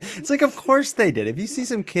at her. It's like, of course they did. If you see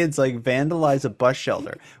some kids like vandalize a bus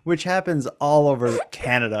shelter, which happens all over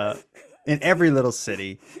Canada, in every little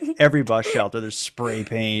city, every bus shelter, there's spray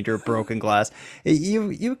paint or broken glass.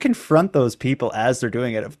 You confront those people as they're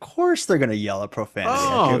doing it. Of course, they're going to yell at profanity.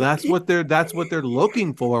 Oh, that's what they're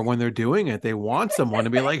looking for when they're doing it. They want someone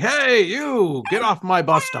to be like, "Hey, you, get off my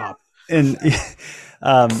bus stop." And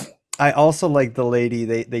I also like the lady.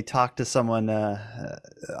 They talked to someone.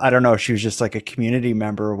 I don't know if she was just like a community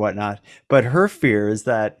member or whatnot. But her fear is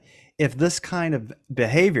that if this kind of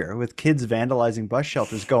behavior with kids vandalizing bus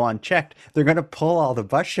shelters go unchecked, they're going to pull all the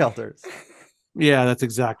bus shelters. Yeah, that's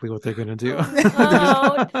exactly what they're going to do.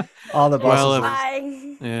 All the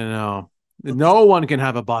buses. No one can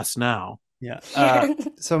have a bus now. Yeah.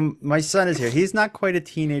 So my son is here. He's not quite a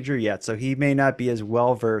teenager yet, so he may not be as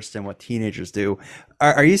well versed in what teenagers do.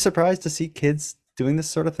 Are you surprised to see kids doing this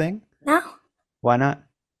sort of thing? No. Why not?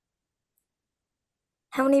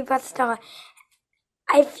 How many bus stops?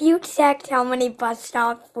 If you checked how many bus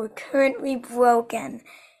stops were currently broken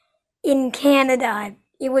in Canada,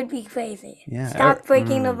 it would be crazy. Yeah. Stop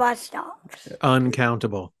breaking the bus stops.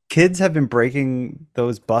 Uncountable. Kids have been breaking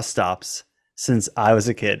those bus stops since I was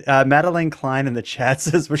a kid. Madeleine Klein in the chat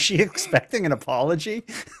says, was she expecting an apology?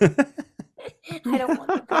 I don't want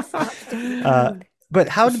the bus stops to be but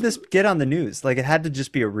how did this get on the news? Like, it had to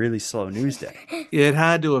just be a really slow news day. It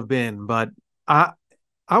had to have been, but I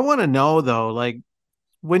want to know though, like,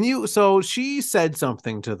 so she said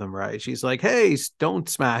something to them, right? She's like, "Hey, don't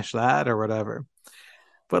smash that," or whatever.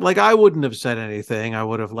 But like, I wouldn't have said anything. I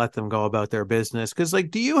would have let them go about their business. Because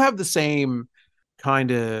like, do you have the same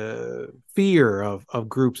kind of fear of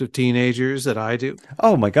groups of teenagers that I do?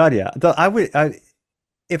 Oh my God, yeah.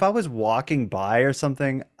 If I was walking by or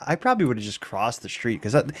something, I probably would have just crossed the street,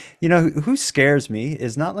 because who scares me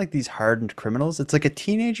is not like these hardened criminals. It's like a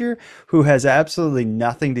teenager who has absolutely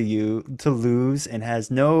nothing to lose and has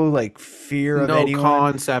no like fear of anyone. No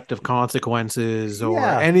concept of consequences or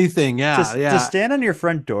anything. To stand on your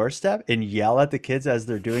front doorstep and yell at the kids as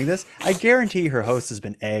they're doing this, I guarantee her host has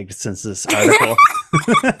been egged since this article.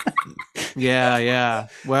 Yeah.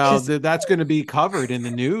 Well, that's going to be covered in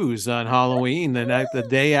the news on Halloween, the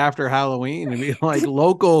day after Halloween, and be like,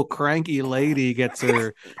 local cranky lady gets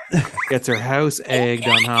her house egged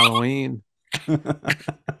on Halloween.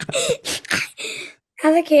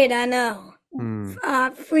 As a kid, I know.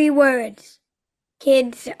 3 words: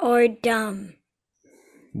 kids are dumb.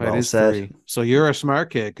 That is said. 3. So you're a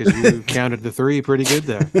smart kid because you counted the 3 pretty good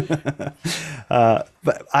there.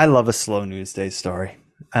 But I love a slow news day story.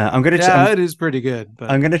 It is pretty good.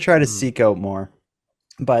 But I'm going to try to seek out more.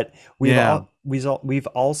 But we've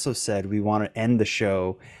also said we want to end the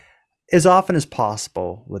show as often as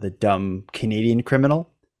possible with a dumb Canadian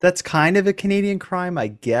criminal. That's kind of a Canadian crime, I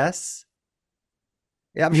guess.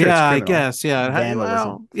 Yeah, I'm sure it's criminal. I guess. Yeah. Vandalism.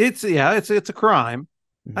 Well, it's a crime.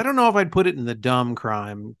 I don't know if I'd put it in the dumb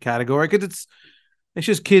crime category, because it's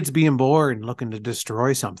just kids being bored and looking to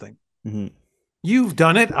destroy something. Mm-hmm. You've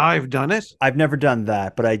done it. I've done it. I've never done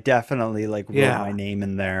that, but I definitely wrote my name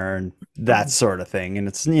in there and that sort of thing. And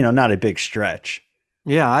it's, not a big stretch.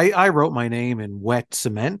 Yeah. I wrote my name in wet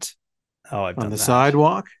cement on the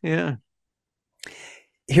sidewalk. Yeah.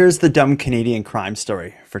 Here's the dumb Canadian crime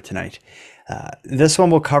story for tonight. This one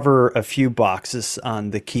will cover a few boxes on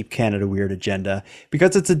the Keep Canada Weird agenda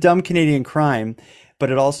because it's a dumb Canadian crime, but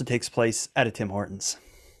it also takes place at a Tim Hortons.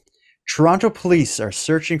 Toronto police are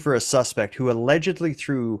searching for a suspect who allegedly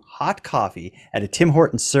threw hot coffee at a Tim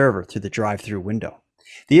Hortons server through the drive-through window.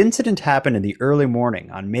 The incident happened in the early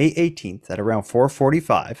morning on May 18th at around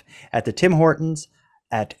 4:45 at the Tim Hortons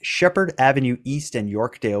at Shepherd Avenue East and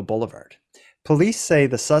Yorkdale Boulevard. Police say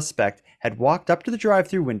the suspect had walked up to the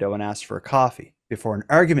drive-through window and asked for a coffee before an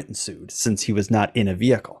argument ensued since he was not in a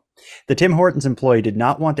vehicle. The Tim Hortons employee did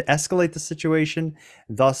not want to escalate the situation,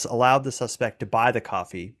 thus allowed the suspect to buy the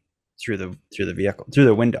coffee through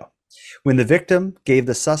the window. When the victim gave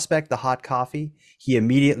the suspect the hot coffee, he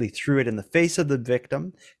immediately threw it in the face of the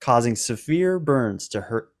victim, causing severe burns to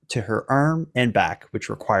her arm and back, which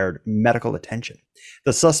required medical attention.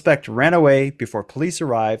 The suspect ran away before police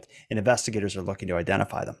arrived, and investigators are looking to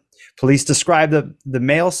identify them. Police described the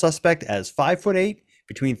male suspect as 5'8",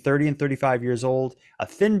 between 30 and 35 years old, a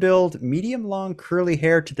thin build, medium long curly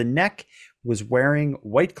hair to the neck, was wearing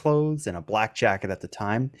white clothes and a black jacket at the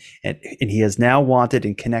time, and he is now wanted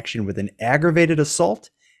in connection with an aggravated assault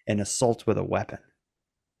and assault with a weapon.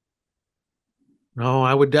 Oh,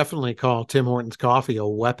 I would definitely call Tim Hortons coffee a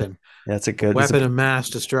weapon. That's a good weapon of mass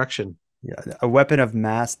destruction. Yeah, a weapon of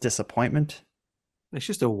mass disappointment. It's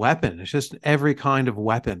just a weapon. It's just every kind of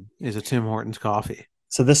weapon is a Tim Hortons coffee.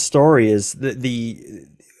 So this story is the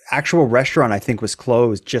actual restaurant, I think, was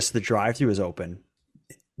closed. Just the drive-thru was open.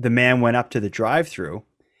 The man went up to the drive-thru.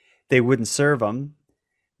 They wouldn't serve him.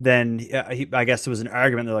 Then I guess there was an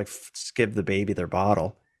argument. They're like, just give the baby their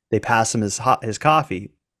bottle. They pass him his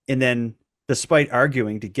coffee. And then, despite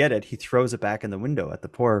arguing to get it, he throws it back in the window at the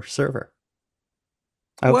poor server.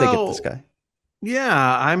 I hope they get this guy.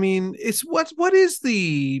 Yeah, I mean, it's what is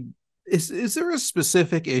the is there a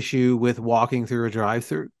specific issue with walking through a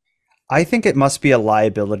drive-through? I think it must be a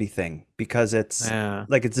liability thing because it's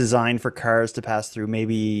like it's designed for cars to pass through.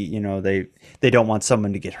 Maybe, you know, they don't want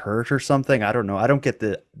someone to get hurt or something. I don't know. I don't get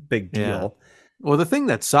the big deal. Yeah. Well, the thing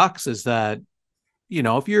that sucks is that, you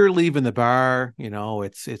know, if you're leaving the bar, you know,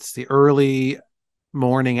 it's the early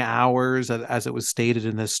morning hours, as it was stated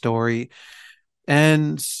in this story,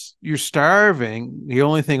 and you're starving. The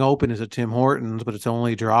only thing open is a Tim Hortons, but it's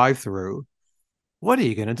only drive-through. What are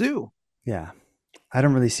you going to do? Yeah. I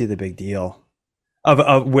don't really see the big deal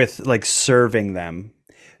of with like serving them.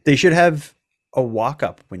 They should have a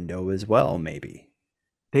walk-up window as well, maybe.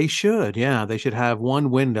 They should, yeah. They should have one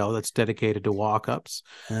window that's dedicated to walk-ups.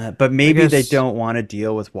 But maybe they don't want to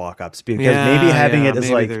deal with walk-ups because maybe having it is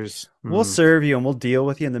like, we'll serve you and we'll deal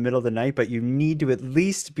with you in the middle of the night, but you need to at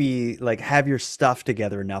least be like, have your stuff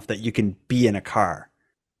together enough that you can be in a car.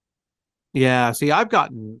 Yeah, see, I've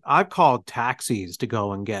called taxis to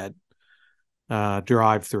go and get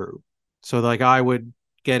drive-through. So like I would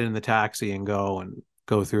get in the taxi and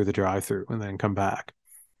go through the drive-through and then come back.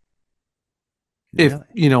 Really? If,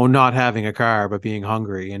 you know, not having a car, but being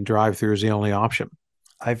hungry, and drive-through is the only option.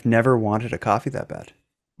 I've never wanted a coffee that bad.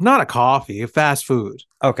 Not a coffee, a fast food.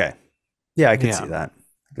 Okay. Yeah, I could see that.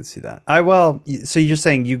 I could see that. So you're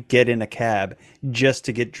saying you get in a cab just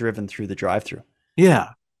to get driven through the drive-through? Yeah.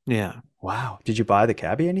 Yeah. Wow. Did you buy the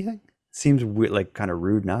cabbie anything? Seems weird, like kind of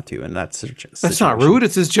rude not to in that situation. That's not rude.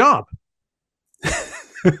 It's his job.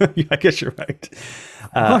 I guess you're right.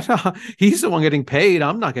 He's the one getting paid.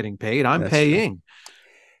 I'm not getting paid. I'm paying. True.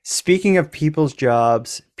 Speaking of people's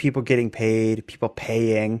jobs, people getting paid, people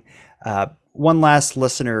paying, one last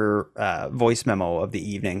listener voice memo of the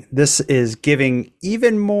evening. This is giving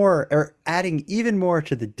even more or adding even more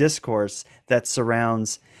to the discourse that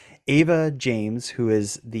surrounds Ava James, who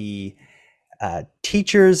is the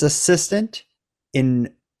teacher's assistant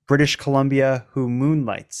in British Columbia who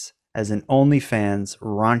moonlights as an OnlyFans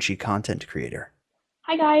raunchy content creator.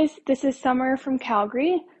 Hi guys, this is Summer from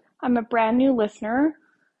Calgary. I'm a brand new listener.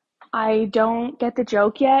 I don't get the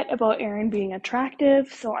joke yet about Aaron being attractive,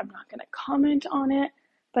 so I'm not going to comment on it.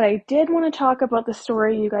 But I did want to talk about the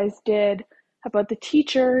story you guys did about the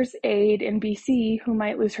teacher's aide in BC who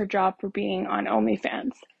might lose her job for being on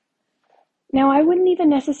OnlyFans. Now, I wouldn't even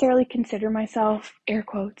necessarily consider myself, air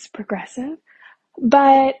quotes, progressive,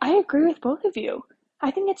 but I agree with both of you. I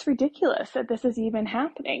think it's ridiculous that this is even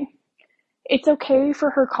happening. It's okay for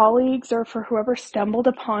her colleagues or for whoever stumbled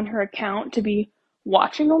upon her account to be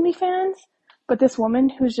watching OnlyFans, but this woman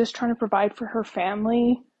who's just trying to provide for her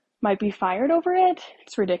family might be fired over it.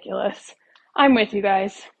 It's ridiculous. I'm with you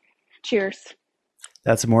guys. Cheers.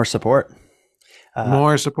 That's more support.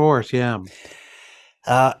 More support, yeah.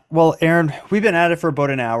 Well, Aaron, we've been at it for about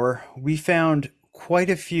an hour. We found quite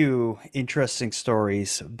a few interesting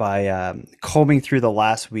stories by combing through the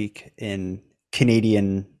last week in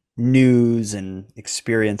Canadian news and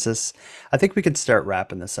experiences. I think we could start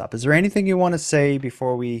wrapping this up. Is there anything you want to say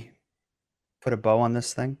before we put a bow on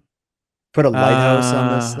this thing? Put a lighthouse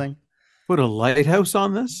on this thing? Put a lighthouse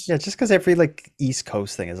on this? Yeah, just because every like East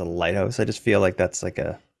Coast thing is a lighthouse, I just feel like that's like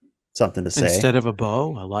a something to say. Instead of a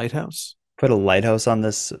bow, a lighthouse? Put a lighthouse on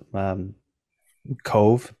this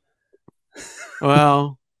cove.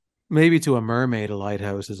 Well, maybe to a mermaid, a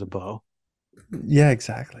lighthouse is a bow. Yeah,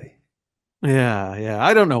 exactly. Yeah.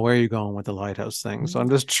 I don't know where you're going with the lighthouse thing, so I'm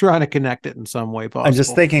just trying to connect it in some way possible. I'm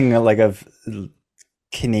just thinking like of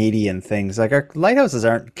Canadian things. Like our lighthouses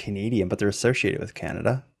aren't Canadian, but they're associated with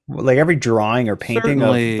Canada. Like every drawing or painting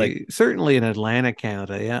certainly in Atlantic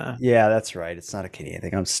Canada, yeah. Yeah, that's right. It's not a Canadian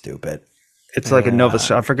thing. I'm stupid. It's like a Nova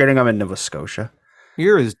Scotia. I'm forgetting I'm in Nova Scotia.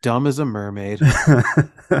 You're as dumb as a mermaid.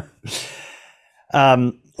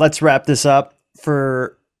 Let's wrap this up.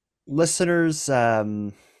 For listeners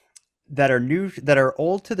that are new, that are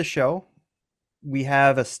old to the show, we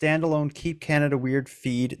have a standalone Keep Canada Weird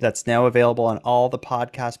feed that's now available on all the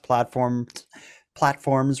podcast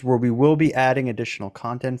platforms where we will be adding additional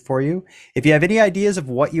content for you. If you have any ideas of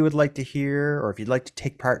what you would like to hear, or if you'd like to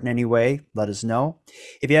take part in any way, let us know.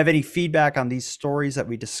 If you have any feedback on these stories that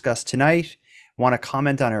we discussed tonight, want to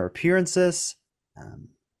comment on our appearances,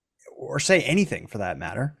 or say anything for that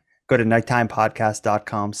matter, go to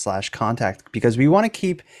nighttimepodcast.com/contact, because we want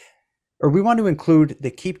to include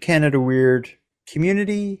the Keep Canada Weird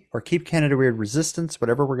community, or Keep Canada Weird resistance,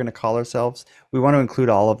 whatever we're going to call ourselves. We want to include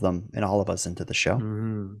all of them and all of us into the show.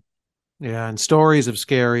 Mm-hmm. Yeah, and stories of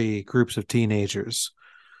scary groups of teenagers.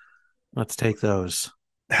 Let's take those.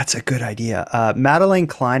 That's a good idea. Madeleine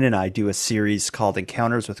Klein and I do a series called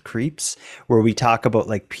Encounters with Creeps, where we talk about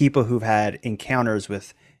like people who've had encounters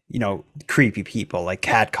with, creepy people, like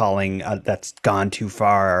catcalling that's gone too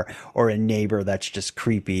far, or a neighbor that's just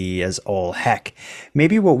creepy as all heck.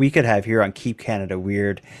 Maybe what we could have here on Keep Canada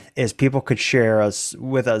Weird is people could share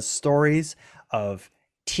with us stories of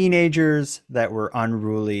teenagers that were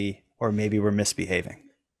unruly or maybe were misbehaving.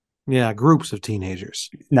 Yeah, groups of teenagers.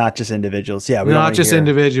 Not just individuals. Yeah, not just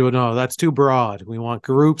individual. No, that's too broad. We want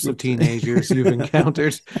groups of teenagers you've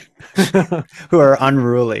encountered who are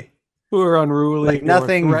unruly. Like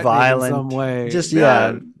nothing violent. In some way. Just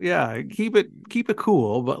yeah. Keep it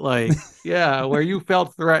cool, but like where you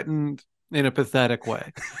felt threatened in a pathetic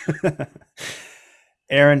way.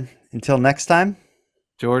 Aaron, until next time.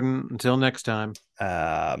 Jordan, until next time.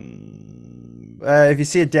 If you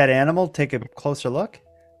see a dead animal, take a closer look.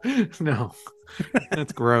 No,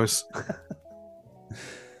 that's gross.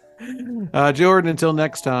 Jordan, until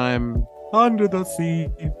next time. Under the sea.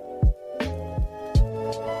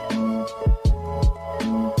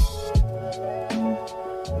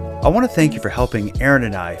 I want to thank you for helping Aaron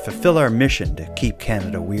and I fulfill our mission to keep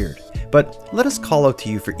Canada weird, but let us call out to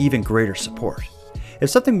you for even greater support.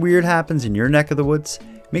 If something weird happens in your neck of the woods,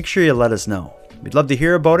 make sure you let us know. We'd love to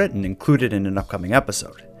hear about it and include it in an upcoming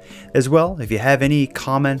episode. As well, if you have any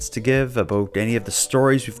comments to give about any of the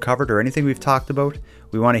stories we've covered or anything we've talked about,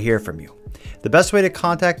 we want to hear from you. The best way to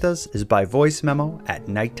contact us is by voice memo at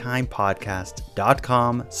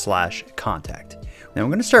nighttimepodcast.com/contact. Now I'm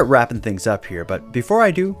going to start wrapping things up here, but before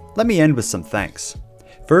I do, let me end with some thanks.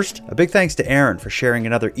 First, a big thanks to Aaron for sharing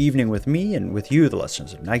another evening with me and with you, the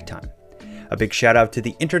listeners of Nighttime. A big shout out to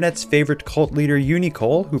the internet's favorite cult leader,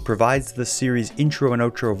 Unicole, who provides the series' intro and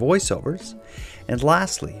outro voiceovers. And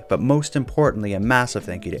lastly, but most importantly, a massive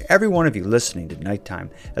thank you to every one of you listening to Nighttime,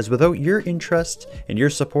 as without your interest and your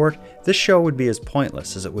support, this show would be as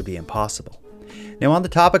pointless as it would be impossible. Now on the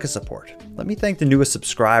topic of support, let me thank the newest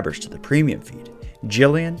subscribers to the premium feed.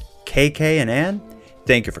 Jillian, KK, and Ann,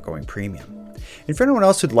 thank you for going premium. And for anyone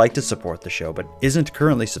else who'd like to support the show but isn't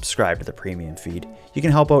currently subscribed to the premium feed, you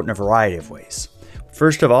can help out in a variety of ways.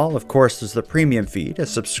 First of all, of course, there's the premium feed, a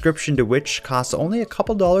subscription to which costs only a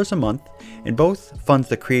couple dollars a month, and both funds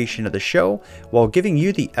the creation of the show while giving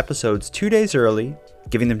you the episodes 2 days early,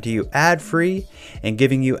 giving them to you ad-free, and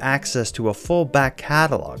giving you access to a full back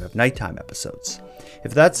catalog of Nighttime episodes.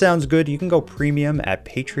 If that sounds good, you can go premium at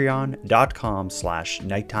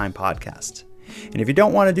patreon.com/nighttimepodcast. And if you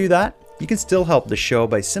don't want to do that, you can still help the show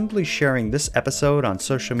by simply sharing this episode on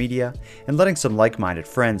social media and letting some like-minded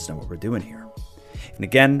friends know what we're doing here. And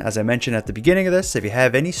again, as I mentioned at the beginning of this, if you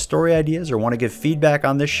have any story ideas or want to give feedback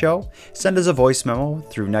on this show, send us a voice memo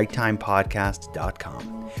through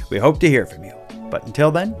nighttimepodcast.com. We hope to hear from you. But until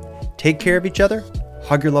then, take care of each other,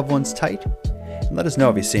 hug your loved ones tight, and let us know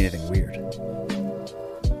if you see anything weird.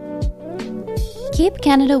 Keep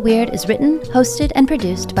Canada Weird is written, hosted, and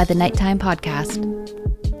produced by the Nighttime Podcast.